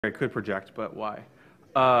I could project, but why?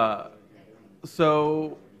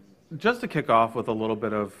 So just to kick off with a little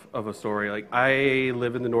bit of a story, like I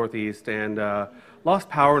live in the Northeast and lost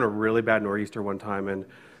power in a really bad nor'easter one time, and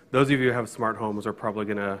those of you who have smart homes are probably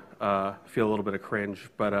gonna feel a little bit of cringe.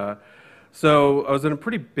 But so I was in a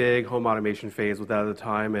pretty big home automation phase with that at the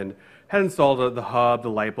time, and had installed the hub, the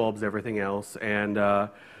light bulbs, everything else, and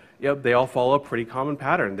yep, they all follow a pretty common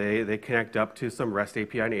pattern. They connect up to some REST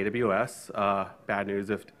API in AWS. Bad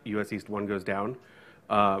news if US East 1 goes down,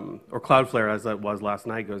 or Cloudflare, as it was last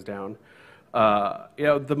night, goes down.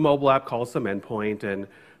 The mobile app calls some endpoint, and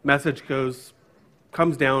message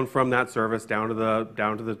comes down from that service down to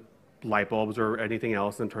the light bulbs or anything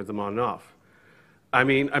else and turns them on and off. I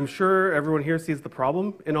mean, I'm sure everyone here sees the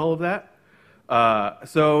problem in all of that.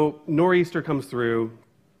 So nor'easter comes through,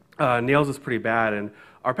 nails us pretty bad, and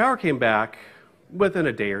our power came back within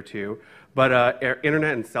a day or two, but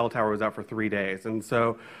internet and cell tower was out for 3 days. And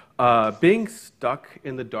so being stuck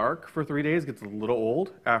in the dark for 3 days gets a little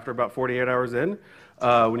old after about 48 hours in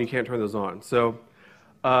when you can't turn those on. So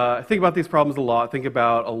think about these problems a lot. Think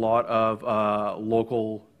about a lot of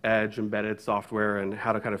local edge embedded software and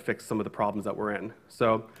how to kind of fix some of the problems that we're in.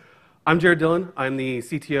 So I'm Gerred Dillion. I'm the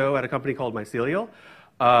CTO at a company called Mycelial.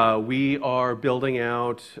 We are building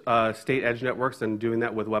out state edge networks and doing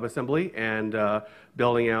that with WebAssembly and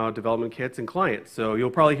building out development kits and clients. So you'll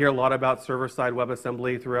probably hear a lot about server-side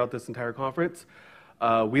WebAssembly throughout this entire conference.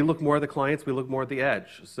 We look more at the clients, we look more at the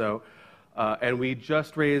edge. So, and we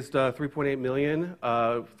just raised $3.8 million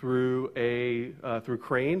through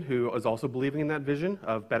Crane, who is also believing in that vision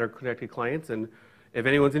of better connected clients. And if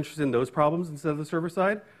anyone's interested in those problems instead of the server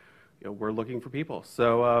side, we're looking for people.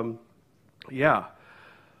 So, yeah.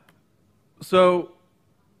 So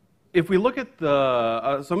if we look at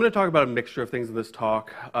so I'm going to talk about a mixture of things in this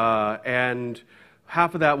talk, and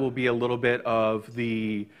half of that will be a little bit of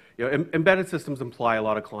the, embedded systems imply a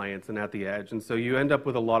lot of clients and at the edge, and so you end up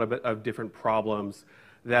with a lot of different problems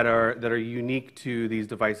that are unique to these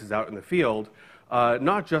devices out in the field,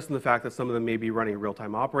 not just in the fact that some of them may be running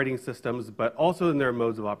real-time operating systems, but also in their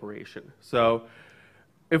modes of operation. So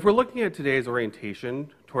if we're looking at today's orientation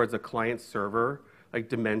towards a client-server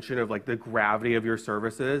dimension of the gravity of your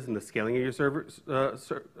services and the scaling of your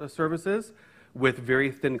services with very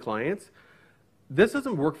thin clients, this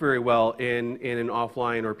doesn't work very well in an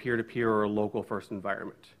offline or peer-to-peer or a local first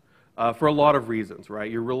environment for a lot of reasons, right?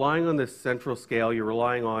 You're relying on this central scale, you're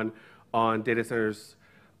relying on data centers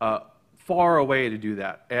far away to do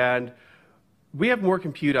that. And we have more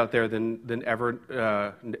compute out there than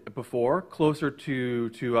ever before, closer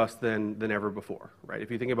to us than ever before, right? If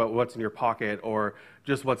you think about what's in your pocket or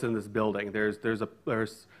just what's in this building,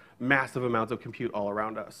 there's massive amounts of compute all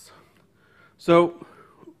around us. So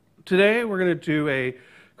today we're going to do a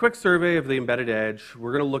quick survey of the embedded edge.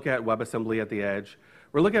 We're going to look at WebAssembly at the edge.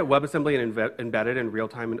 We're looking at WebAssembly and embedded in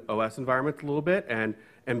real-time OS environments a little bit and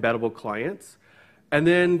embeddable clients. And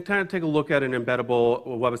then kind of take a look at an embeddable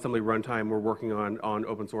WebAssembly runtime we're working on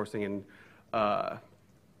open sourcing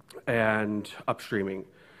and upstreaming.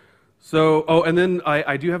 So, and then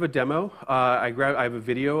I do have a demo. I have a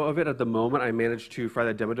video of it at the moment. I managed to fry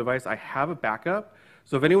that demo device. I have a backup.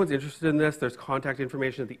 So if anyone's interested in this, there's contact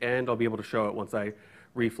information at the end. I'll be able to show it once I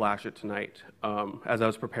reflash it tonight. As I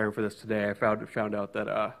was preparing for this today, I found out that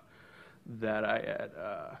I had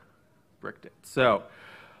bricked it. So.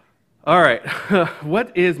 All right,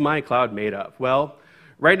 what is my cloud made of? Well,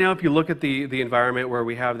 right now, if you look at the environment where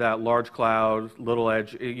we have that large cloud, little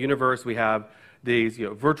edge universe, we have these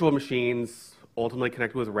virtual machines ultimately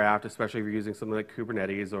connected with Raft, especially if you're using something like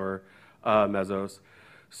Kubernetes or Mesos,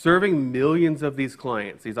 serving millions of these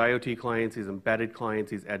clients, these IoT clients, these embedded clients,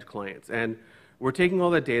 these edge clients. And we're taking all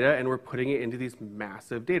that data and we're putting it into these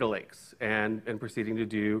massive data lakes and proceeding to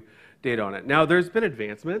do data on it. Now, there's been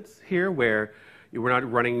advancements here where we're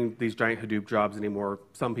not running these giant Hadoop jobs anymore.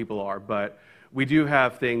 Some people are, but we do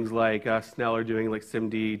have things like Snell doing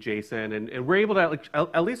SIMD, JSON, and we're able to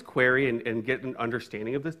at least query and get an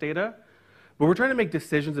understanding of this data. But we're trying to make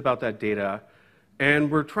decisions about that data,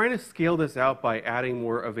 and we're trying to scale this out by adding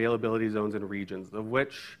more availability zones and regions, of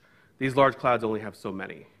which these large clouds only have so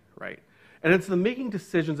many, right? And it's the making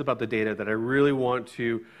decisions about the data that I really want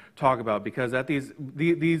to talk about, because at these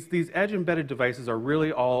edge embedded devices are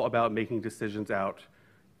really all about making decisions out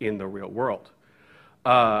in the real world.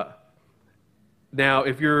 Now,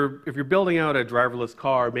 if you're building out a driverless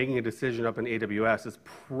car, making a decision up in AWS is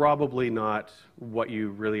probably not what you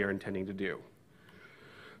really are intending to do.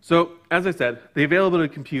 So, as I said, the availability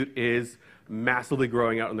of compute is massively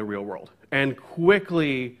growing out in the real world and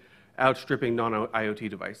quickly outstripping non-IoT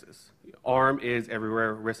devices. ARM is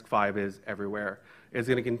everywhere, RISC-V is everywhere, is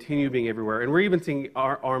going to continue being everywhere. And we're even seeing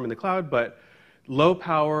ARM in the cloud, but low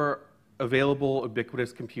power, available,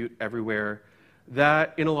 ubiquitous compute everywhere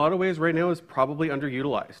that in a lot of ways right now is probably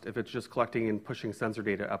underutilized if it's just collecting and pushing sensor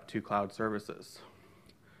data up to cloud services.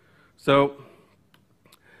 So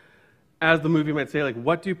as the movie might say, like,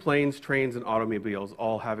 what do planes, trains, and automobiles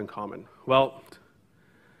all have in common? Well,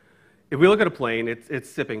 if we look at a plane, it's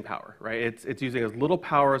sipping power, right? It's using as little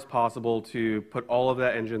power as possible to put all of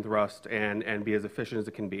that engine thrust and be as efficient as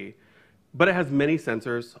it can be. But it has many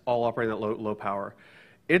sensors, all operating at low power.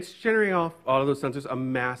 It's generating off all of those sensors a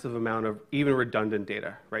massive amount of even redundant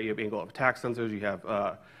data, right? You have angle of attack sensors,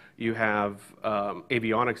 you have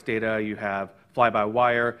avionics data, you have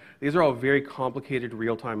fly-by-wire. These are all very complicated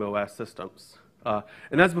real-time OS systems. And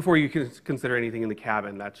that's before you can consider anything in the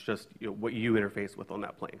cabin. That's just what you interface with on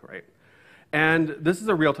that plane, right? And this is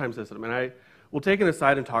a real-time system. And I will take an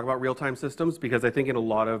aside and talk about real-time systems because I think in a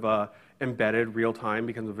lot of embedded real-time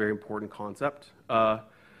becomes a very important concept.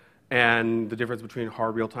 And the difference between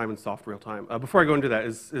hard real-time and soft real-time. Before I go into that,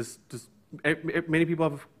 many people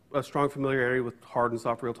have a strong familiarity with hard and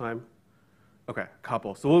soft real-time? Okay, a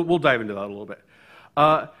couple. So we'll dive into that a little bit.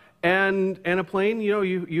 And a plane,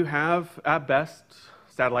 you have at best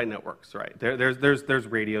satellite networks, right? There's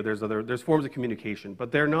radio, there's forms of communication,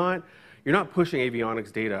 but you're not pushing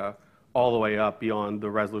avionics data all the way up beyond the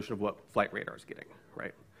resolution of what flight radar is getting,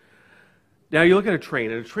 right? Now you look at a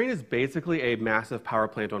train, and a train is basically a massive power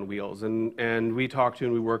plant on wheels. And we talk to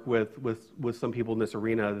and we work with some people in this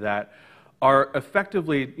arena that are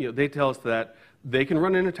effectively, they tell us that they can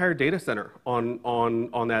run an entire data center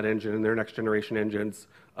on that engine and their next generation engines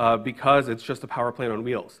because it's just a power plant on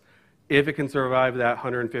wheels, if it can survive that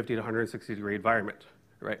 150 to 160 degree environment,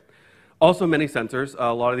 right? Also many sensors.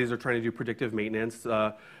 A lot of these are trying to do predictive maintenance.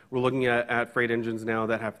 We're looking at freight engines now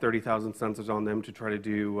that have 30,000 sensors on them to try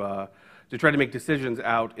to make decisions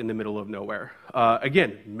out in the middle of nowhere.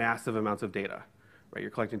 Again, massive amounts of data. Right, you're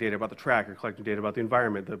collecting data about the track, you're collecting data about the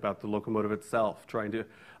environment, about the locomotive itself, trying to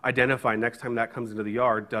identify next time that comes into the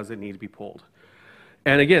yard, does it need to be pulled?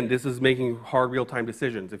 And again, this is making hard real-time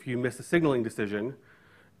decisions. If you miss a signaling decision,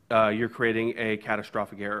 you're creating a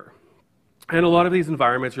catastrophic error. And a lot of these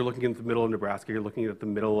environments, you're looking at the middle of Nebraska, you're looking at the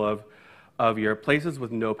middle of your places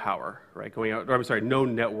with no power, right? No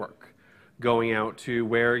network going out to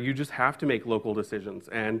where you just have to make local decisions.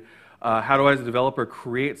 And how do I, as a developer,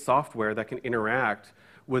 create software that can interact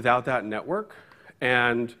without that network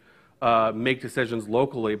and make decisions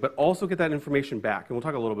locally, but also get that information back? And we'll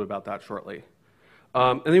talk a little bit about that shortly.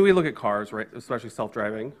 And then we look at cars, right, especially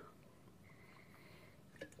self-driving.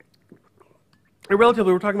 And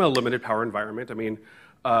relatively, we're talking about a limited power environment. I mean,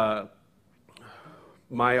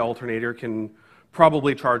 my alternator can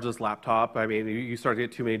probably charge this laptop. I mean, you start to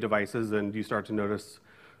get too many devices and you start to notice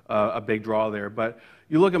a big draw there. But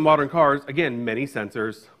you look at modern cars, again, many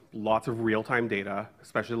sensors, lots of real-time data,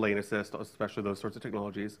 especially lane assist, especially those sorts of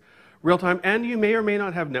technologies. Real-time, and you may or may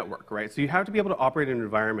not have network, right? So you have to be able to operate in an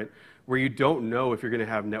environment where you don't know if you're going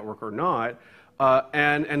to have network or not.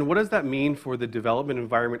 And what does that mean for the development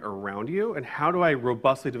environment around you? And how do I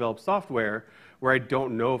robustly develop software where I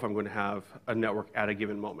don't know if I'm going to have a network at a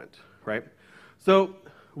given moment, right? So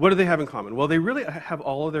what do they have in common? Well, they really have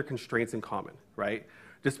all of their constraints in common, right?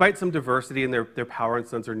 Despite some diversity in their power and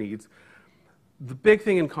sensor needs, the big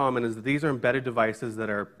thing in common is that these are embedded devices that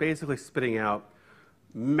are basically spitting out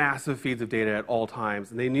massive feeds of data at all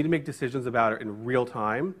times, and they need to make decisions about it in real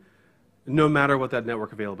time, no matter what that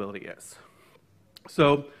network availability is.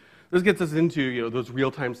 So this gets us into those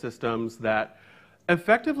real-time systems that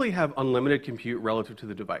effectively have unlimited compute relative to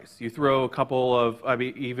the device. You throw a couple of,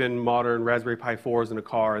 even modern Raspberry Pi 4s in a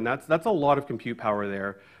car, and that's a lot of compute power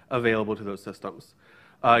there available to those systems.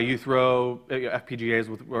 You throw FPGAs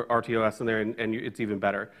with RTOS in there, and it's even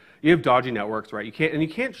better. You have dodgy networks, right? You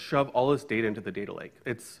can't shove all this data into the data lake.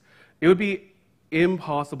 It would be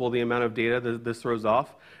impossible the amount of data that this throws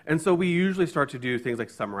off. And so we usually start to do things like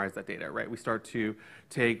summarize that data, right? We start to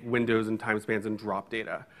take windows and time spans and drop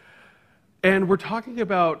data. And we're talking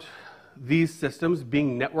about these systems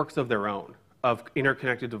being networks of their own, of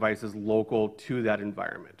interconnected devices local to that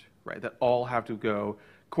environment, right? That all have to go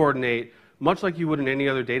coordinate, much like you would in any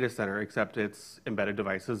other data center, except it's embedded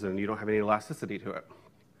devices and you don't have any elasticity to it.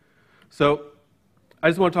 So I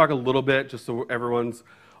just want to talk a little bit, just so everyone's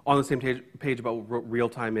on the same page about what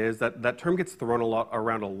real-time is. That term gets thrown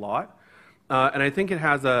around a lot. And I think it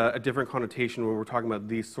has a different connotation when we're talking about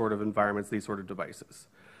these sort of environments, these sort of devices.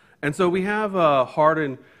 And so we have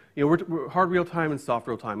hard real-time and soft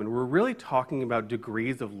real-time, and we're really talking about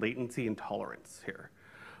degrees of latency and tolerance here,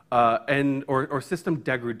 or system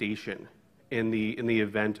degradation in the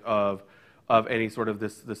event of of any sort of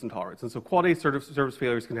this intolerance. And so quality service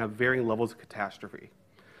failures can have varying levels of catastrophe.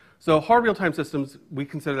 So hard real-time systems, we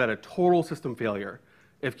consider that a total system failure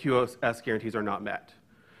if QoS guarantees are not met.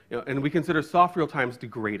 And we consider soft real-times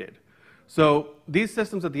degraded. So these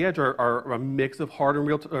systems at the edge are a mix of hard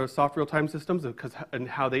and soft real-time systems and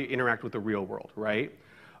how they interact with the real world, right?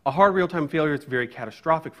 A hard real-time failure is very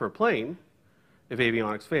catastrophic for a plane if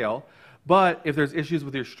avionics fail, but if there's issues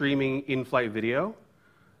with your streaming in-flight video,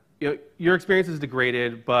 your experience is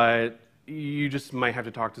degraded, but you just might have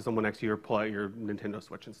to talk to someone next to you or pull out your Nintendo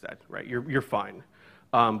Switch instead, right? You're fine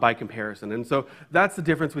by comparison. And so that's the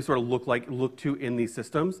difference we sort of look to in these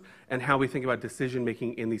systems and how we think about decision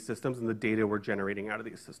making in these systems and the data we're generating out of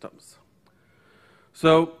these systems.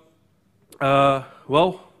 So,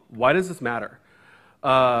 well, why does this matter?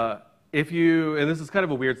 And this is kind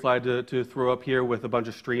of a weird slide to throw up here with a bunch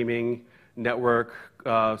of streaming network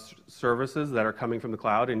services that are coming from the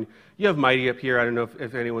cloud. And you have Mighty up here. I don't know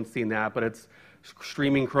if anyone's seen that, but it's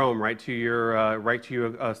streaming Chrome right to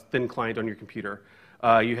your thin client on your computer.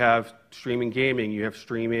 You have streaming gaming. You have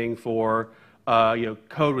streaming for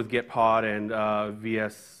code with Gitpod and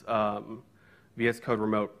VS Code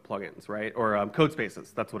remote plugins, right? Or code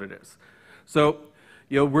spaces. That's what it is. So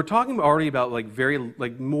we're talking already about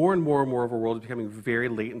more and more of our world is becoming very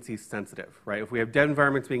latency sensitive, right? If we have dev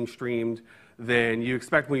environments being streamed, then you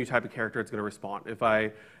expect when you type a character, it's going to respond. If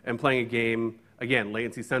I am playing a game, again,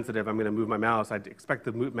 latency sensitive, I'm going to move my mouse. I'd expect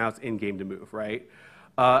the mouse in game to move, right?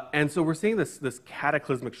 And so we're seeing this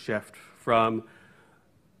cataclysmic shift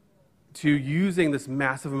to using this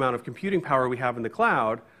massive amount of computing power we have in the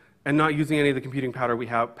cloud and not using any of the computing power we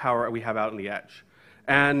have out on the edge.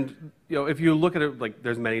 And if you look at it,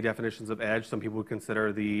 there's many definitions of edge. Some people would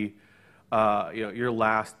consider the your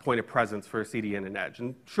last point of presence for a CDN and edge.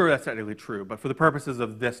 And sure, that's technically true. But for the purposes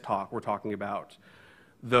of this talk, we're talking about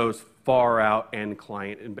those far out end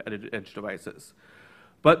client embedded edge devices.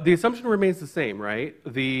 But the assumption remains the same, right?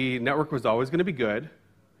 The network was always going to be good.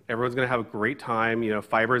 Everyone's going to have a great time.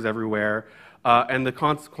 Fiber is everywhere. And the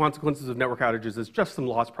consequences of network outages is just some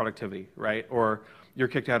lost productivity, right? Or you're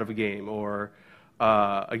kicked out of a game. Or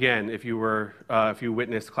again, if you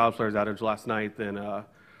witnessed Cloudflare's outage last night,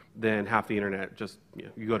 then half the internet just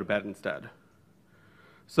you go to bed instead.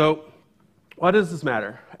 So why does this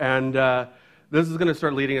matter? And this is going to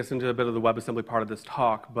start leading us into a bit of the WebAssembly part of this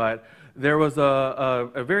talk, but there was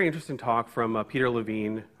a very interesting talk from Peter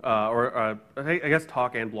Levine, I guess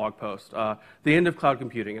talk and blog post, The End of Cloud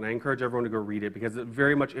Computing, and I encourage everyone to go read it because it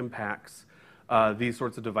very much impacts these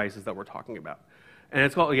sorts of devices that we're talking about. And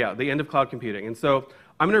it's called, The End of Cloud Computing. And so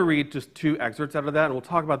I'm going to read just 2 excerpts out of that, and we'll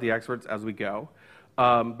talk about the excerpts as we go.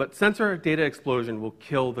 But sensor data explosion will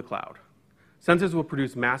kill the cloud. Sensors will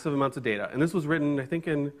produce massive amounts of data. And this was written, I think,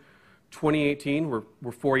 in 2018.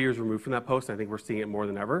 We're 4 years removed from that post, and I think we're seeing it more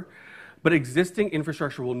than ever. But existing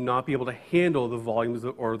infrastructure will not be able to handle the volumes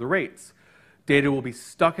or the rates. Data will be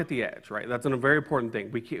stuck at the edge, right? That's a very important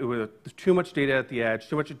thing. There's too much data at the edge,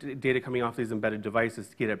 too much data coming off these embedded devices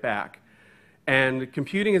to get it back. And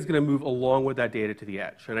computing is going to move along with that data to the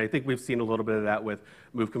edge. And I think we've seen a little bit of that with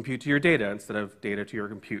move compute to your data instead of data to your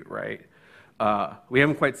compute, right? We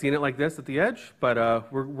haven't quite seen it like this at the edge,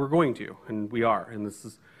 but we're going to, and we are. And this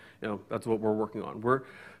is, that's what we're working on. We're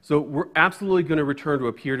absolutely going to return to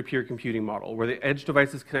a peer-to-peer computing model where the edge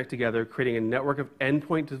devices connect together, creating a network of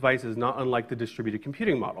endpoint devices not unlike the distributed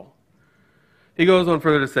computing model. He goes on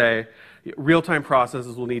further to say, real-time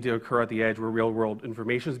processes will need to occur at the edge where real-world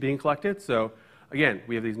information is being collected. So again,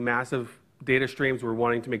 we have these massive data streams. We're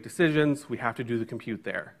wanting to make decisions. We have to do the compute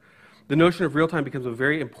there. The notion of real-time becomes a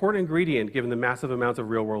very important ingredient given the massive amounts of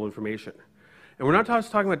real-world information. And we're not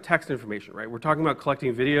just talking about text information, right? We're talking about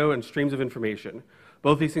collecting video and streams of information.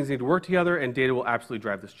 Both these things need to work together, and data will absolutely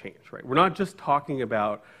drive this change, right? We're not just talking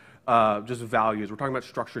about just values. We're talking about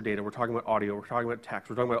structured data. We're talking about audio. We're talking about text.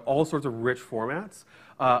 We're talking about all sorts of rich formats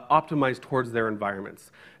optimized towards their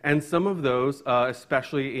environments. And some of those,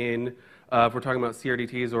 especially in, if we're talking about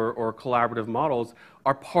CRDTs or collaborative models,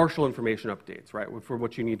 are partial information updates, right, for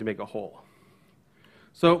what you need to make a whole.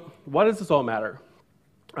 So why does this all matter?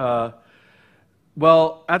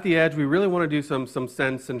 Well, at the edge, we really want to do some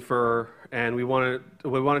sense infer, and we want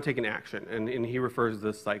to take an action, and he refers to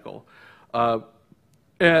this cycle.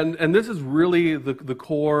 And this is really the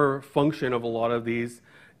core function of a lot of these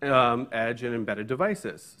edge and embedded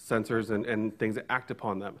devices, sensors and things that act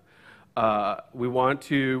upon them. We want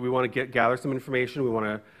to gather some information. We want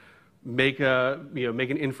to make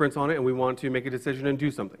an inference on it, and we want to make a decision and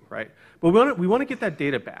do something, right? But we want to get that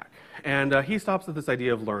data back, and he stops at this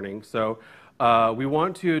idea of learning. So we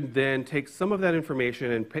want to then take some of that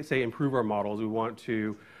information and say improve our models. We want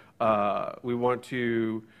to We want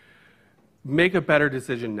to make a better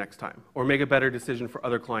decision next time, or make a better decision for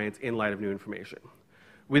other clients in light of new information.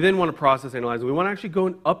 We then want to process, analyze, and we want to actually go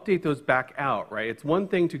and update those back out, right? It's one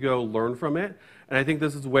thing to go learn from it, and I think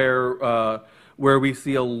this is where we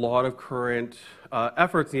see a lot of current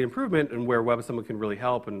efforts need improvement and where WebAssembly can really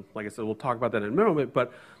help, and like I said, we'll talk about that in a moment,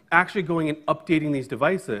 but actually going and updating these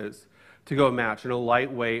devices to go match in a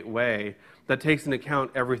lightweight way that takes into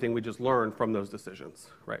account everything we just learned from those decisions,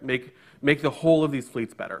 right? Make the whole of these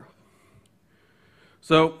fleets better.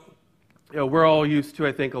 So, we're all used to,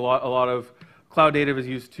 I think, a lot of cloud native is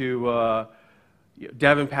used to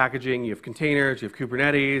dev and packaging. You have containers, you have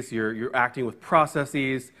Kubernetes, you're acting with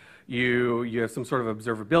processes, you have some sort of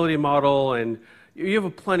observability model, and you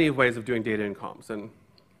have plenty of ways of doing data in comms. And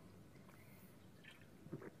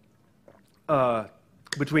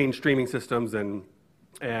between streaming systems and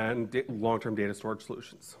long-term data storage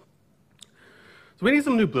solutions. So we need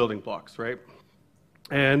some new building blocks, right?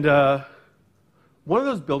 And one of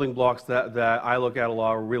those building blocks that I look at a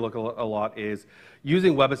lot, or we look at a lot, is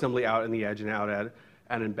using WebAssembly out in the edge and out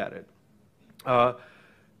and embedded.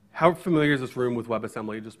 How familiar is this room with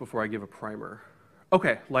WebAssembly, just before I give a primer?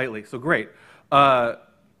 Okay, lightly, so great.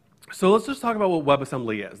 So let's just talk about what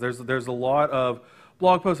WebAssembly is. There's a lot of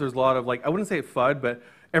blog posts, there's a lot of, like, I wouldn't say FUD, but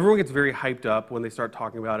everyone gets very hyped up when they start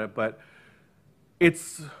talking about it, but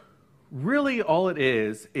it's really all it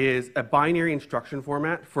is a binary instruction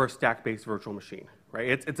format for a stack-based virtual machine, right?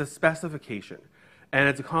 It's a specification, and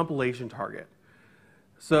it's a compilation target.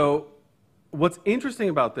 So what's interesting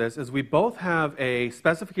about this is we both have a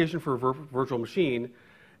specification for a virtual machine,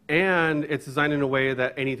 and it's designed in a way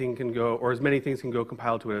that anything can go, or as many things can go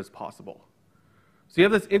compile to it as possible. So you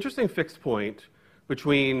have this interesting fixed point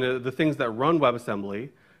between the things that run WebAssembly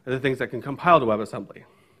and the things that can compile to WebAssembly.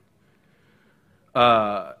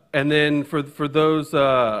 And then for those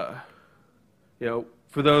for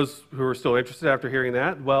those who are still interested after hearing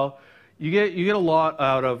that, well, you get a lot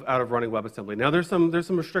out of running WebAssembly. Now there's some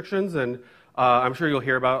restrictions, and I'm sure you'll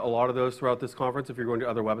hear about a lot of those throughout this conference if you're going to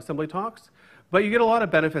other WebAssembly talks. But you get a lot of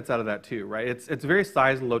benefits out of that too, right? It's very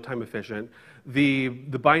size and load time efficient. The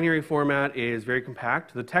binary format is very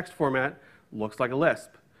compact. The text format looks like a Lisp,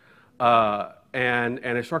 and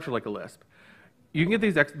is structured like a Lisp. You can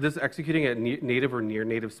get this executing at native or near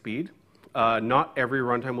native speed. Not every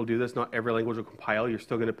runtime will do this. Not every language will compile. You're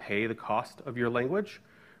still going to pay the cost of your language.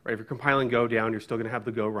 Right? If you're compiling Go down, you're still going to have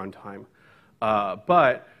the Go runtime.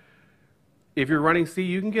 But if you're running C,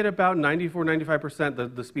 you can get about 94,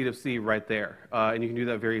 95% the speed of C right there. And you can do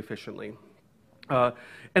that very efficiently.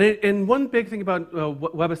 And one big thing about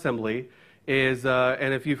WebAssembly is,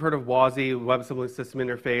 and if you've heard of WASI, WebAssembly System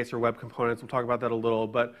Interface, or Web Components, we'll talk about that a little,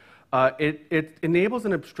 but it enables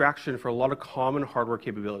an abstraction for a lot of common hardware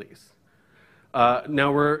capabilities.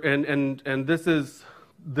 Now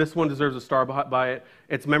this one deserves a star by it.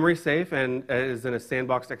 It's memory safe and is in a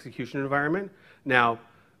sandboxed execution environment. Now,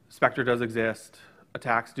 Spectre does exist,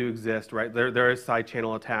 attacks do exist, right? There is side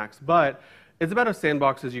channel attacks, but it's about as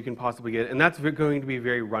sandbox as you can possibly get, and that's going to be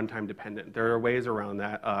very runtime dependent. There are ways around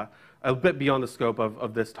that, a bit beyond the scope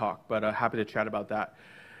of this talk, but happy to chat about that.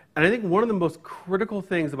 And I think one of the most critical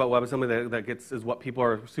things about WebAssembly is what people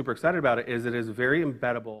are super excited about it is very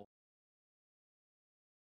embeddable.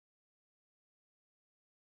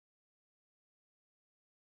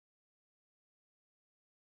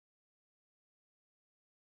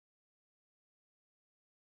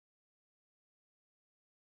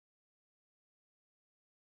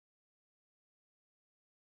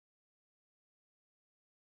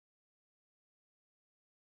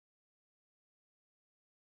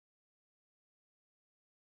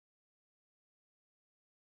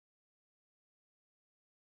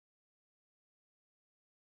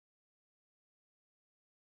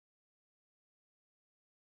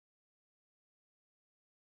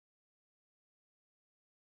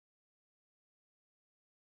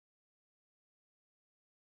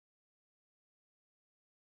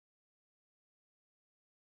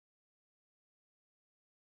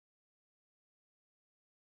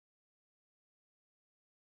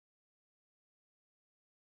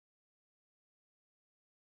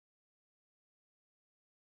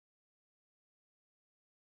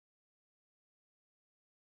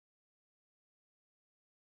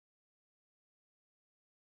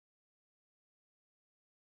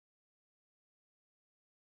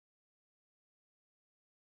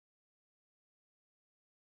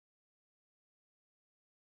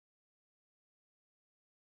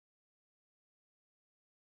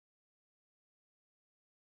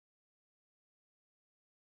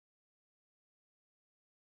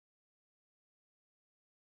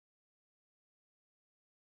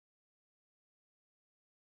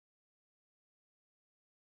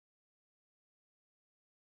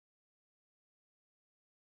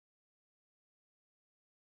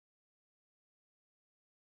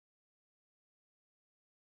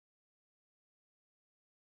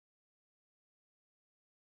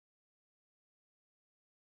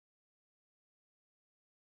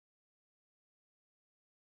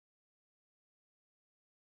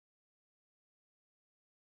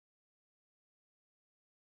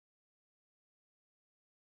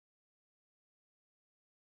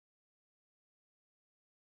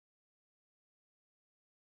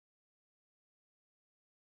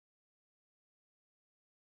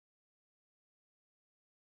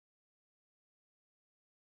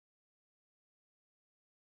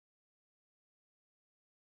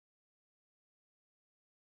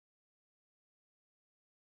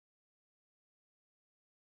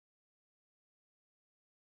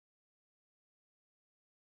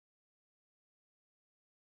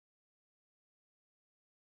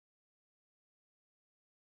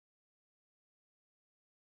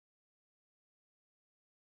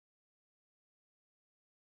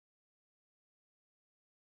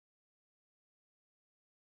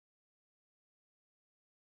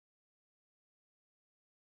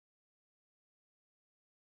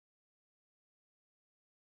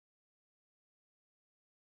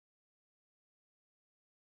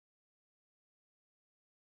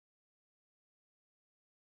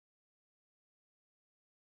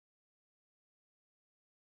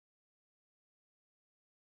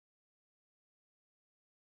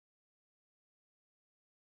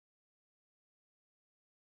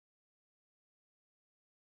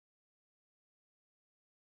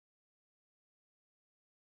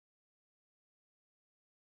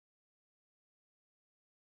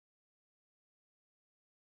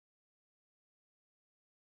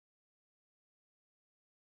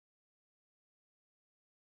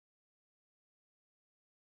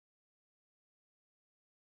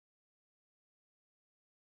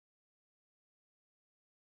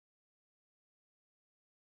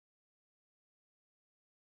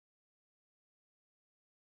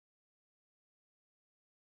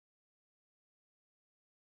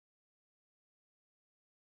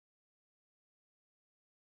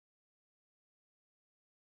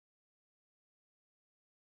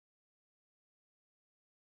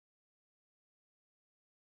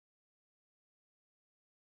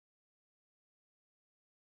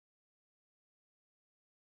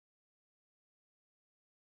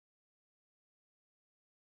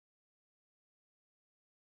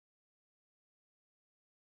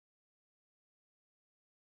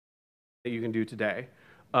 that you can do today.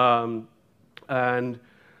 And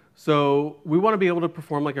so we want to be able to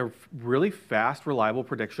perform like a really fast, reliable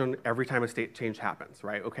prediction every time a state change happens,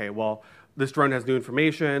 right? Okay, well, this drone has new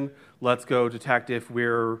information. Let's go detect if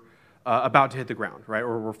we're about to hit the ground, right?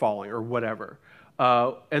 Or we're falling or whatever.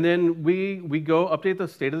 And then we go update the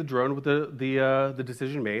state of the drone with the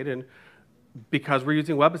decision made. And because we're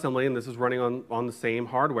using WebAssembly and this is running on the same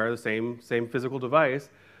hardware, the same physical device,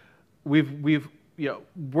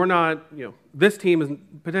 we're not, this team is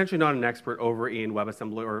potentially not an expert over in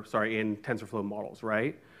WebAssembly, or sorry, in TensorFlow models,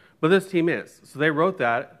 right? But this team is. So they wrote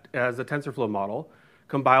that as a TensorFlow model,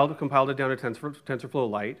 compiled it down to TensorFlow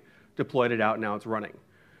Lite, deployed it out, and now it's running.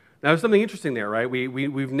 Now, there's something interesting there, right?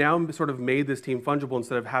 We've now sort of made this team fungible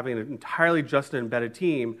instead of having an entirely just an embedded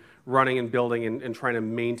team running and building and trying to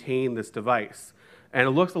maintain this device. And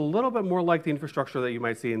it looks a little bit more like the infrastructure that you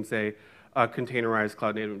might see in, say, a containerized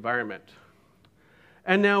cloud-native environment.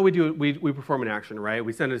 And now we perform an action, right?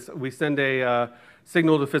 We send a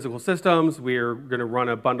signal to physical systems. We're going to run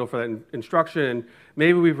a bundle for that instruction.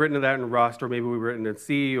 Maybe we've written that in Rust, or maybe we've written in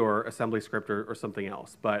C or assembly script or something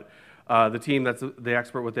else. But the team that's the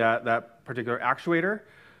expert with that particular actuator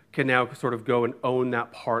can now sort of go and own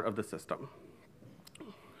that part of the system.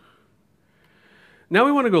 Now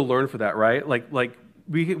we want to go learn for that, right? Like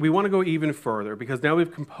we want to go even further, because now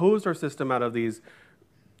we've composed our system out of these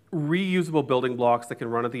reusable building blocks that can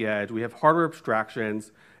run at the edge. We have hardware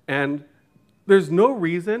abstractions, and there's no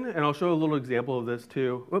reason, and I'll show a little example of this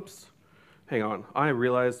too. Whoops, hang on. I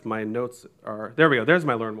realized my notes are, there we go, there's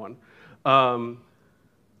my learn one.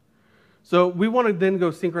 So we want to then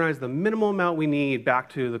go synchronize the minimal amount we need back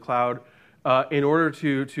to the cloud in order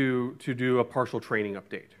to do a partial training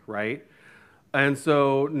update, right? And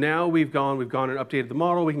so now we've gone and updated the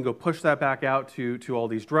model. We can go push that back out to all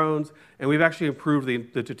these drones, and we've actually improved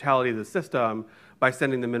the totality of the system by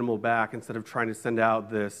sending the minimal back instead of trying to send out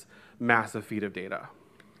this massive feed of data.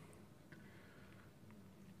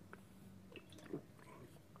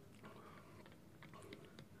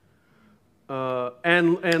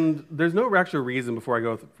 And there's no actual reason, before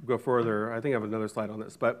I go further, I think I have another slide on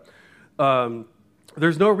this, but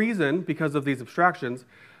there's no reason, because of these abstractions,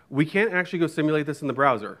 we can't actually go simulate this in the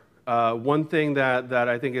browser. One thing that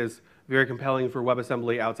I think is very compelling for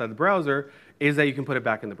WebAssembly outside the browser is that you can put it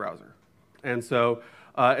back in the browser. And so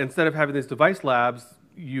instead of having these device labs,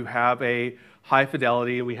 you have a high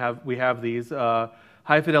fidelity, we have these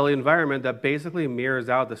high fidelity environment that basically mirrors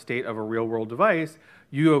out the state of a real world device.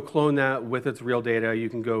 You go clone that with its real data. You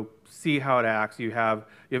can go see how it acts. You have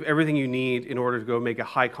everything you need in order to go make a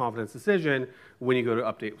high confidence decision when you go to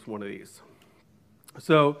update one of these.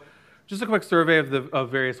 So just a quick survey of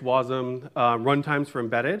various WASM runtimes for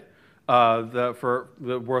embedded,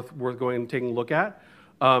 worth going and taking a look at.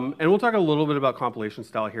 And we'll talk a little bit about compilation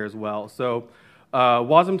style here as well. So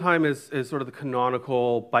WASM time is sort of the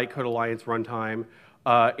canonical Bytecode Alliance runtime.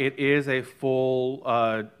 It is a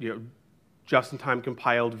full just-in-time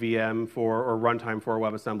compiled VM or runtime for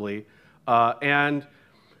WebAssembly. And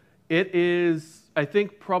it is, I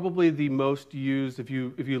think, probably the most used if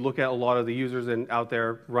you look at a lot of the users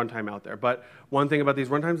runtime out there. But one thing about these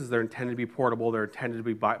runtimes is they're intended to be portable. They're intended to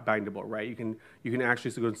be bindable, right? You can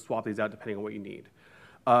actually go and swap these out depending on what you need.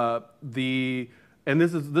 And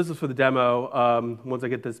this is for the demo. Once I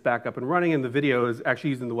get this back up and running, and the video is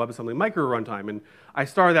actually using the WebAssembly micro runtime. And I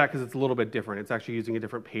started that because it's a little bit different. It's actually using a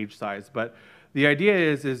different page size. But the idea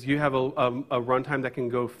is you have a runtime that can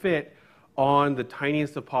go fit on the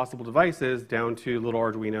tiniest of possible devices, down to little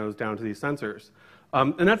Arduinos, down to these sensors.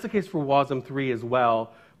 And that's the case for WASM 3 as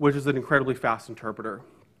well, which is an incredibly fast interpreter.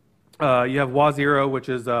 You have WA0, which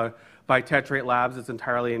is by Tetrate Labs. It's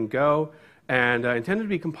entirely in Go, and intended to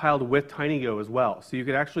be compiled with TinyGo as well. So you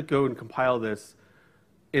could actually go and compile this,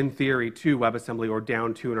 in theory, to WebAssembly or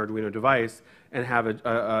down to an Arduino device and have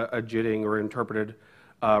a JITting or interpreted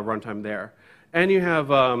runtime there. And you have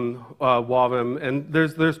WAVM, and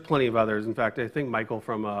there's plenty of others. In fact, I think Michael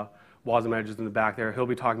from WASM Edge is in the back there. He'll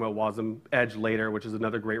be talking about WASM Edge later, which is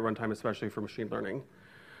another great runtime, especially for machine learning.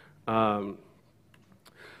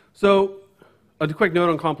 So a quick note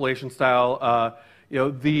on compilation style.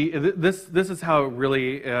 This is how it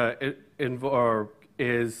really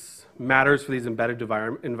matters for these embedded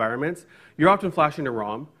environments. You're often flashing to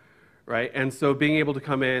ROM, right? And so being able to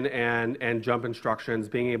come in and jump instructions,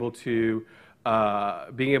 being able to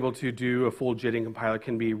do a full JITting compiler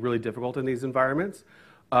can be really difficult in these environments.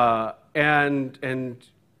 And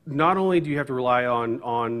not only do you have to rely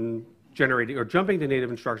on generating or jumping to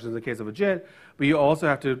native instructions in the case of a JIT, but you also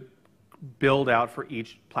have to build out for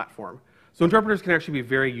each platform. So interpreters can actually be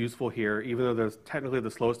very useful here, even though they're technically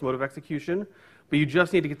the slowest mode of execution. But you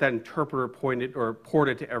just need to get that interpreter pointed or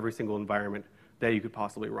ported to every single environment that you could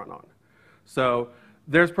possibly run on. So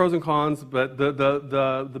there's pros and cons, but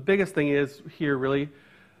the biggest thing is here really,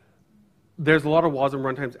 there's a lot of WASM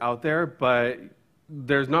runtimes out there, but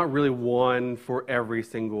there's not really one for every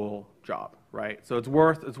single job, right? So it's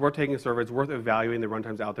worth taking a survey, it's worth evaluating the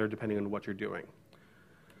runtimes out there depending on what you're doing.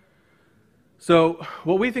 So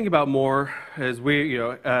what we think about more is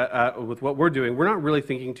with what we're doing, we're not really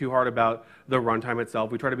thinking too hard about the runtime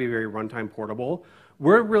itself. We try to be very runtime portable.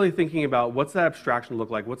 We're really thinking about what's that abstraction look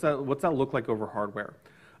like? What's that look like over hardware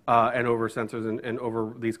and over sensors and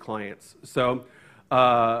over these clients? So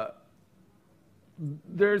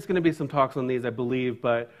there's going to be some talks on these, I believe,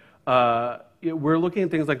 but we're looking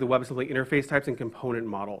at things like the WebAssembly interface types and component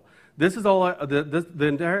model. This is all, the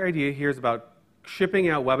entire idea here is about shipping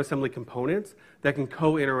out WebAssembly components that can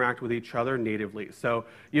co-interact with each other natively. So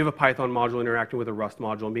you have a Python module interacting with a Rust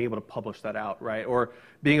module and being able to publish that out, right? Or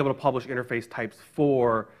being able to publish interface types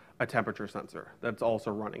for a temperature sensor that's also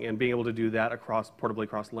running and being able to do that portably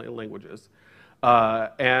across languages.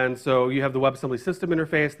 And so you have the WebAssembly system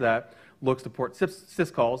interface that looks to port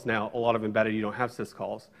syscalls. Now, a lot of embedded, you don't have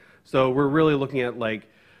syscalls. So we're really looking at like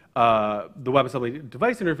the WebAssembly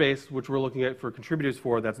device interface, which we're looking at for contributors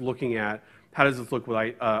for, that's looking at how does this look with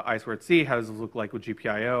I2C, how does this look like with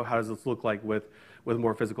GPIO, how does this look like with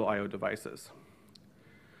more physical I/O devices.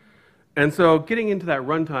 And so getting into that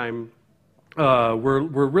runtime, we're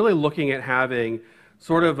really looking at having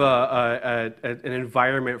sort of an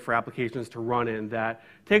environment for applications to run in that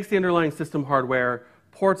takes the underlying system hardware,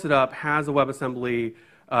 ports it up, has a WebAssembly,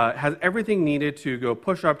 has everything needed to go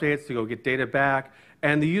push updates, to go get data back,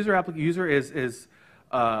 and the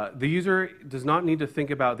the user does not need to think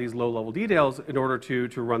about these low-level details in order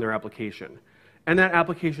to run their application. And that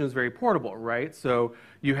application is very portable, right? So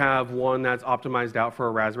you have one that's optimized out for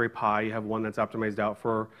a Raspberry Pi, you have one that's optimized out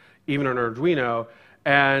for even an Arduino,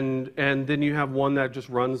 and then you have one that just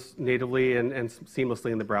runs natively and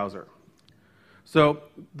seamlessly in the browser. So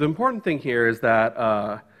the important thing here is that,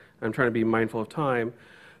 I'm trying to be mindful of time,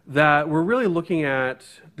 that we're really looking at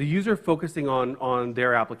the user focusing on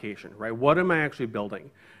their application, right? What am I actually building?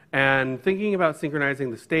 And thinking about synchronizing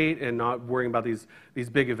the state and not worrying about these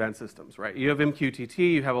big event systems, right? You have MQTT,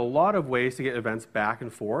 you have a lot of ways to get events back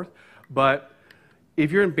and forth, but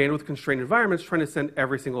if you're in bandwidth constrained environments, trying to send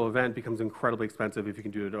every single event becomes incredibly expensive if you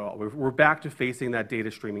can do it at all. We're back to facing that data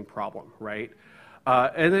streaming problem, right?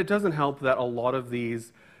 And it doesn't help that a lot of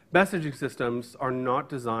these messaging systems are not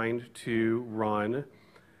designed to run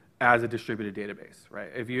as a distributed database,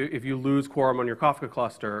 right? If you lose quorum on your Kafka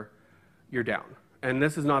cluster, you're down. And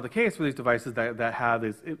this is not the case for these devices that have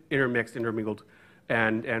this intermixed, intermingled,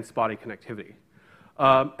 and spotty connectivity.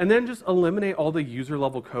 And then just eliminate all the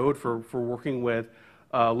user-level code for working with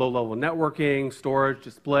low-level networking, storage,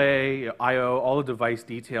 display, I/O, all the device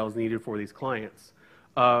details needed for these clients.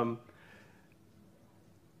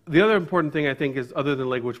 The other important thing, I think, is other than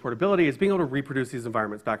language portability, is being able to reproduce these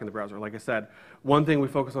environments back in the browser. Like I said, one thing we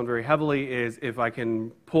focus on very heavily is if I can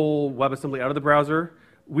pull WebAssembly out of the browser,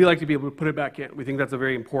 we like to be able to put it back in. We think that's a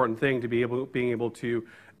very important thing, to being able to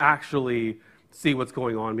actually see what's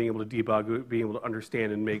going on, being able to debug, being able to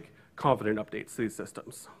understand and make confident updates to these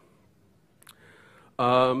systems.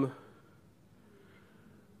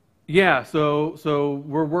 Yeah, so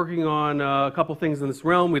we're working on a couple things in this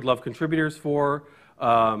realm we'd love contributors for.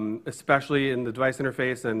 Especially in the device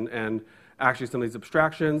interface and actually some of these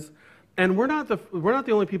abstractions. And we're not the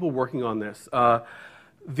only people working on this. There's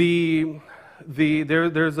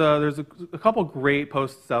a couple great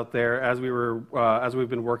posts out there as we've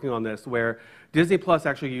been working on this, where Disney Plus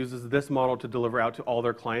actually uses this model to deliver out to all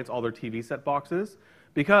their clients, all their TV set boxes,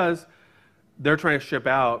 because they're trying to ship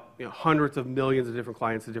out hundreds of millions of different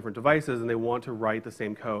clients to different devices, and they want to write the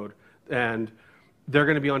same code. And they're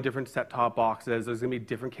going to be on different set-top boxes. There's going to be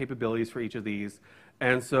different capabilities for each of these.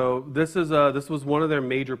 And so this was one of their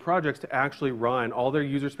major projects to actually run. All their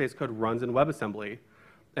user space code runs in WebAssembly.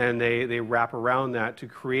 And they wrap around that to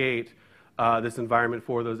create this environment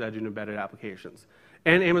for those edge and embedded applications.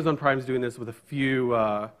 And Amazon Prime is doing this with a few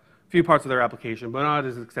parts of their application, but not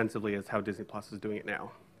as extensively as how Disney Plus is doing it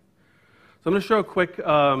now. So I'm going to show a quick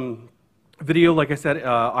video. Like I said,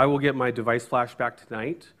 I will get my device flash back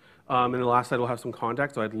tonight. And the last slide will have some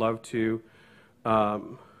context, so I'd love to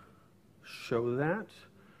show that.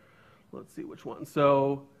 Let's see which one.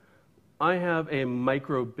 So I have a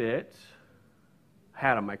microbit,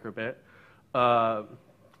 had a microbit,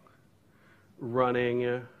 running,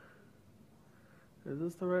 is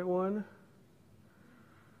this the right one?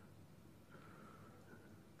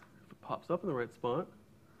 pops up in the right spot.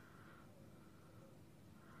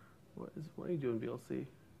 What are you doing, VLC?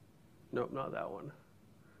 Nope, not that one.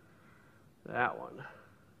 That one.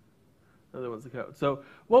 Another one's the code. So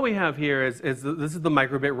what we have here is this is the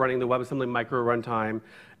microbit running the WebAssembly micro runtime.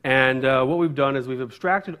 And what we've done is we've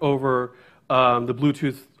abstracted over the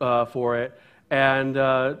Bluetooth for it. And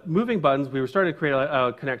moving buttons, we were starting to create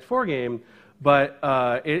a Connect 4 game, but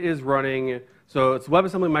it is running, so it's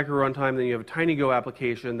WebAssembly micro runtime, then you have a TinyGo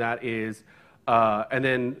application that is, and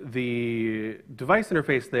then the device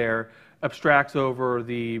interface there abstracts over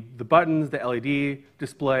the buttons, the LED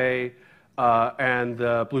display, and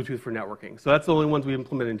the Bluetooth for networking. So that's the only ones we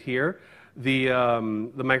implemented here. The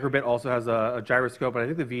microbit also has a gyroscope, and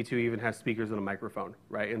I think the V2 even has speakers and a microphone,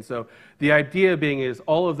 right? And so the idea being is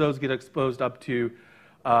all of those get exposed up to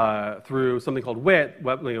through something called WIT,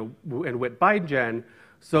 and WIT ByteGen,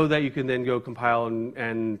 so that you can then go compile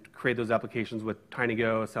and create those applications with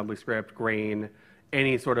TinyGo, AssemblyScript, Grain,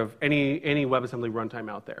 any WebAssembly runtime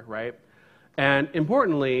out there, right? And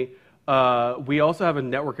importantly, we also have a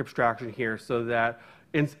network abstraction here so that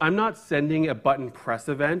I'm not sending a button press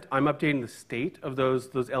event. I'm updating the state of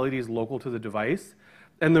those LEDs local to the device.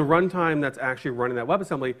 And the runtime that's actually running that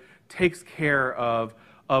WebAssembly takes care of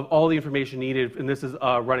all the information needed, and this is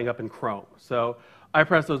running up in Chrome. So I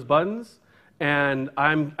press those buttons, and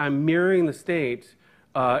I'm mirroring the state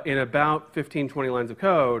in about 15, 20 lines of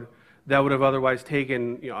code that would have otherwise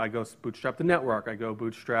taken, I go bootstrap the network, I go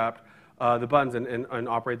bootstrap the buttons and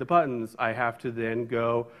operate the buttons. I have to then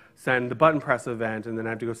go send the button press event, and then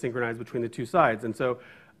I have to go synchronize between the two sides. And so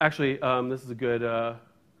actually, this is a good,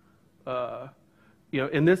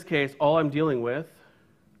 in this case, all I'm dealing with,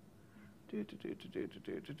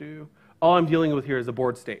 all I'm dealing with here is a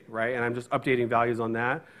board state, right? And I'm just updating values on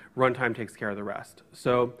that. Runtime takes care of the rest.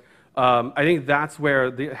 So I think that's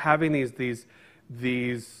where having these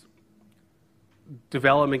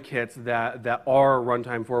development kits that are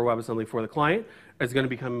runtime for WebAssembly for the client is going to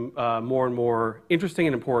become more and more interesting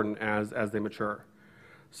and important as they mature.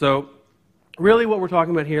 So really what we're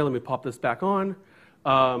talking about here, let me pop this back on,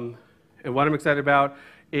 and what I'm excited about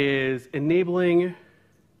is enabling,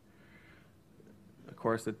 of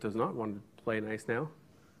course it does not want to play nice now.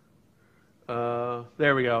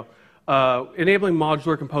 There we go. Enabling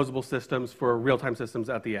modular composable systems for real-time systems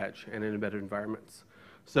at the edge and in embedded environments.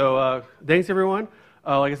 So thanks, everyone.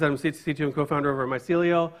 Like I said, I'm CTO and co-founder over at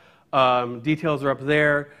Mycelial. Details are up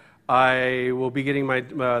there. I will be getting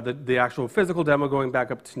the actual physical demo going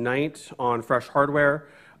back up tonight on fresh hardware,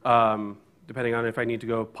 depending on if I need to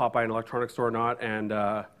go pop by an electronics store or not. And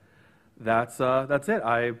that's it.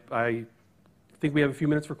 I think we have a few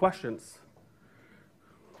minutes for questions.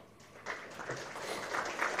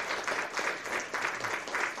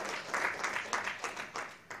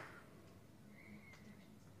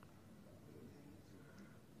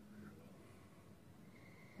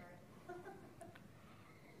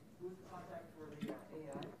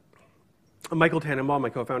 Michael Tannenbaum, my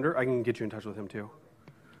co-founder. I can get you in touch with him too.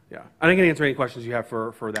 Yeah, and I can answer any questions you have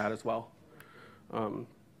for that as well.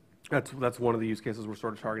 That's one of the use cases we're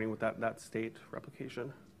sort of targeting with that state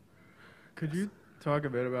replication. Could you talk a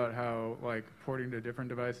bit about how porting to different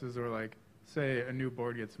devices, or say a new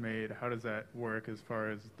board gets made, how does that work as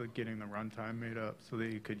far as getting the runtime made up so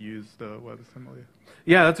that you could use the WebAssembly?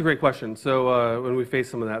 Yeah, that's a great question. So when we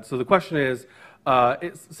face some of that, so the question is,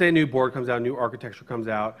 say a new board comes out, a new architecture comes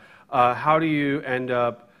out, how do you end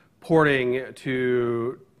up porting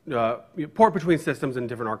to port between systems and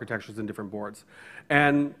different architectures and different boards?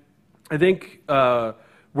 And I think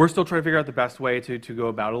we're still trying to figure out the best way to go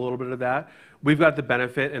about a little bit of that. We've got the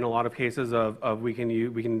benefit in a lot of cases of we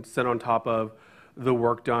can sit on top of the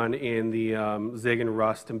work done in the Zig and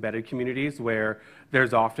Rust embedded communities where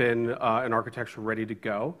there's often an architecture ready to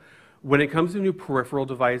go. When it comes to new peripheral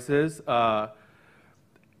devices,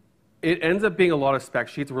 it ends up being a lot of spec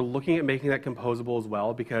sheets. We're looking at making that composable as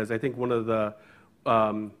well, because I think one of the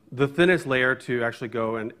thinnest layer to actually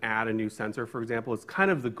go and add a new sensor, for example, is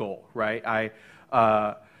kind of the goal, right?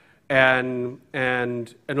 And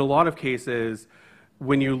in a lot of cases,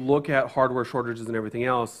 when you look at hardware shortages and everything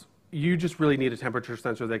else, you just really need a temperature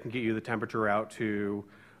sensor that can get you the temperature out to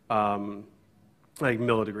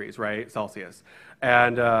milligrees, right, Celsius,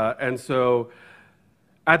 and so.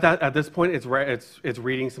 At this point, it's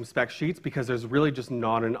reading some spec sheets because there's really just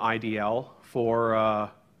not an IDL for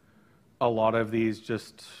a lot of these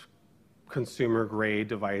just consumer-grade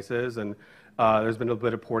devices, and there's been a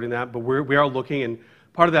bit of porting that. But we are looking, and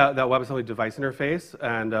part of that WebAssembly device interface,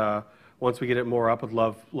 and once we get it more up, would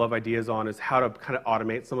love ideas on is how to kind of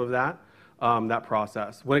automate some of that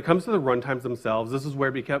process. When it comes to the runtimes themselves, this is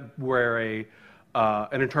where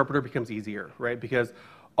an interpreter becomes easier, right? Because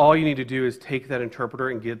all you need to do is take that interpreter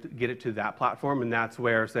and get it to that platform, and that's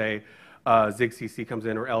where, say, ZigCC comes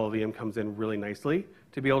in or LLVM comes in really nicely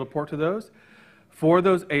to be able to port to those. For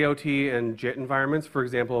those AOT and JIT environments, for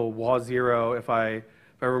example, WA0, if I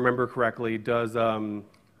remember correctly, does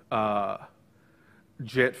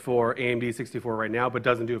JIT for AMD 64 right now, but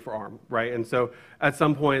doesn't do it for ARM, right? And so at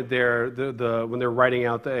some point, when they're writing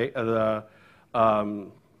out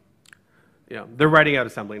they're writing out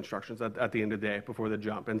assembly instructions at the end of the day before the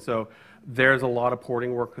jump. And so there's a lot of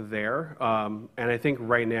porting work there. And I think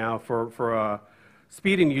right now for a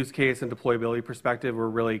speed and use case and deployability perspective, we're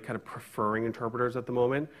really kind of preferring interpreters at the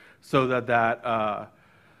moment so that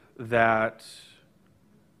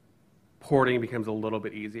porting becomes a little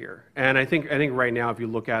bit easier. And I think right now, if you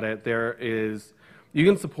look at it, you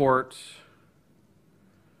can support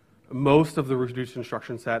most of the reduced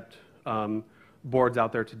instruction set boards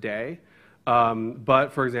out there today.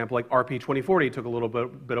 But for example, like RP2040 took a little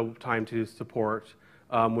bit of time to support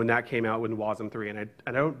when that came out with WASM 3. And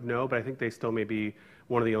I don't know, but I think they still may be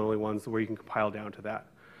one of the only ones where you can compile down to that.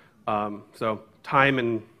 So time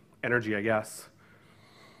and energy, I guess.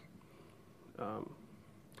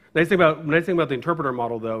 Nice thing about the interpreter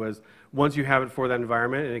model, though, is once you have it for that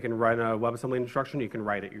environment and it can write a WebAssembly instruction, you can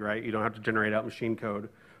write it, right? You don't have to generate out machine code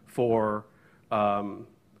for the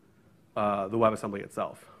WebAssembly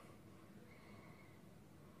itself.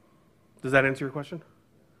 Does that answer your question?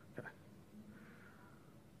 Okay.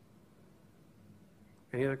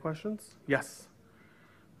 Any other questions? Yes.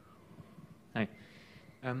 Hi.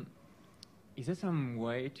 Is there some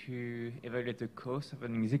way to evaluate the cost of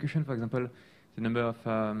an execution, for example, the number of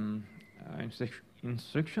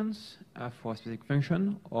instructions for a specific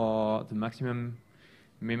function, or the maximum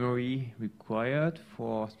memory required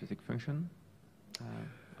for a specific function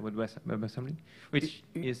with WebAssembly, which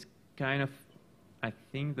is kind of, I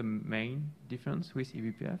think, the main difference with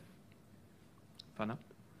eBPF for now?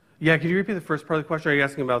 Yeah, could you repeat the first part of the question? Are you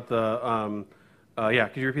asking about the, yeah,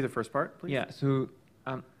 could you repeat the first part, please? Yeah, so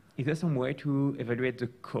is there some way to evaluate the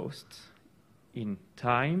cost in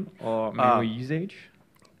time or memory usage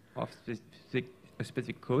of a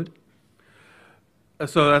specific code?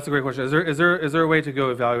 So that's a great question. Is there a way to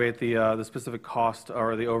go evaluate the specific cost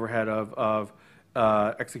or the overhead of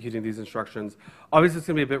executing these instructions? Obviously, it's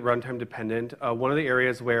going to be a bit runtime dependent. One of the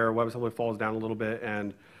areas where WebAssembly falls down a little bit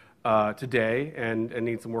and today and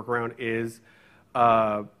needs some workaround is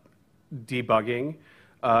debugging.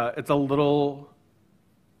 It's a little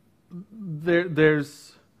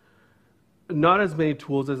there's not as many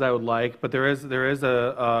tools as I would like, but there is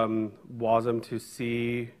a WASM to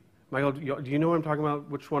see. Michael, do you know what I'm talking about?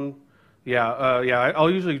 Which one? Yeah, yeah. I'll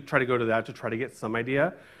usually try to go to that to try to get some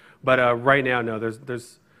idea, but right now, no.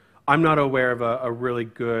 I'm not aware of a really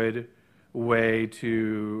good way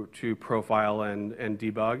to profile and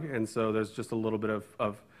debug, and so there's just a little bit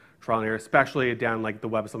of trial and error, especially down like the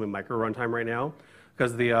WebAssembly micro runtime right now,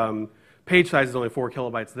 because the page size is only 4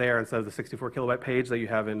 kilobytes there instead of the 64 kilobyte page that you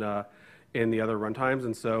have in the other runtimes,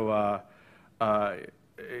 and so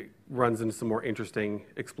it runs into some more interesting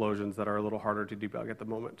explosions that are a little harder to debug at the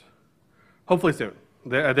moment. Hopefully soon.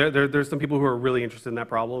 There's some people who are really interested in that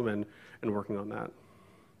problem and working on that.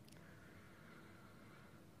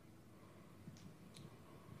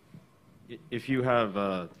 If you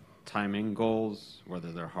have timing goals,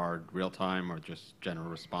 whether they're hard real-time or just general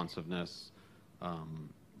responsiveness,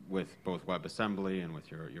 with both WebAssembly and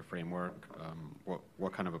with your framework,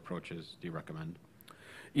 what kind of approaches do you recommend?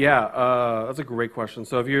 Yeah, that's a great question.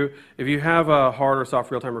 So if you have hard or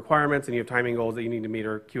soft real-time requirements and you have timing goals that you need to meet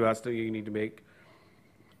or QS that you need to make,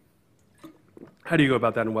 how do you go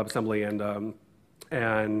about that in WebAssembly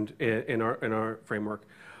and in our framework?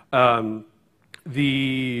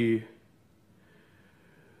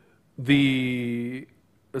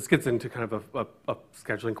 This gets into kind of a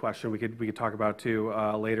scheduling question we could talk about too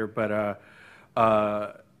later, but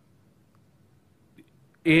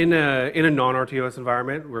in a non-RTOS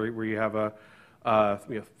environment where you have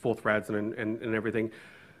full threads and everything,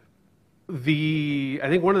 I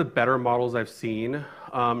think one of the better models I've seen,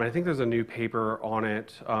 and I think there's a new paper on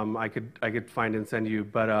it I could find and send you,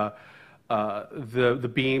 but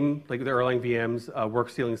the Beam, like the Erlang VM's work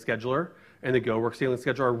stealing scheduler and the Go work stealing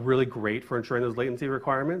scheduler are really great for ensuring those latency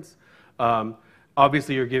requirements.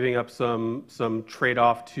 Obviously, you're giving up some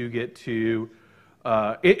trade-off to get to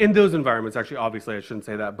in those environments. Actually, obviously, I shouldn't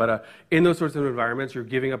say that, but in those sorts of environments, you're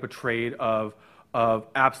giving up a trade of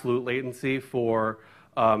absolute latency for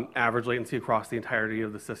average latency across the entirety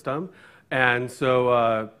of the system. And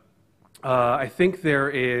so I think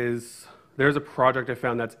there's a project I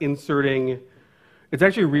found that's inserting It's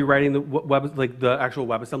actually rewriting the the actual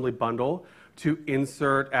WebAssembly bundle to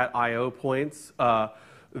insert at I/O points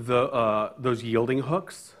those yielding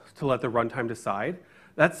hooks to let the runtime decide.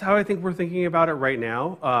 That's how I think we're thinking about it right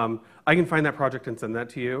now. I can find that project and send that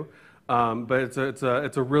to you. But it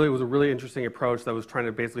was a really interesting approach that was trying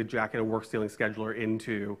to basically jack in a work stealing scheduler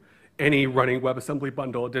into any running WebAssembly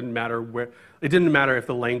bundle. It didn't matter if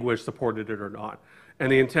the language supported it or not.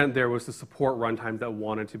 And the intent there was to support runtimes that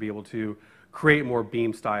wanted to be able to create more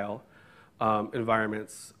Beam style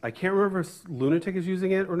environments. I can't remember if Lunatic is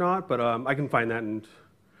using it or not, but I can find that and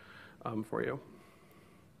for you.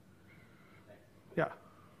 Yeah.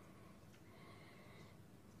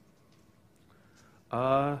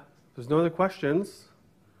 There's no other questions.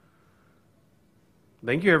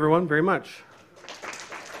 Thank you, everyone, very much.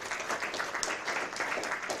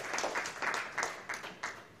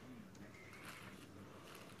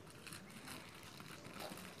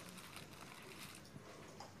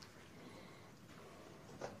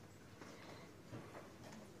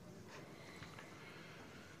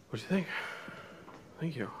 What do you think?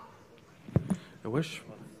 Thank you. I wish.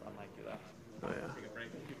 Unlike that. Oh, yeah.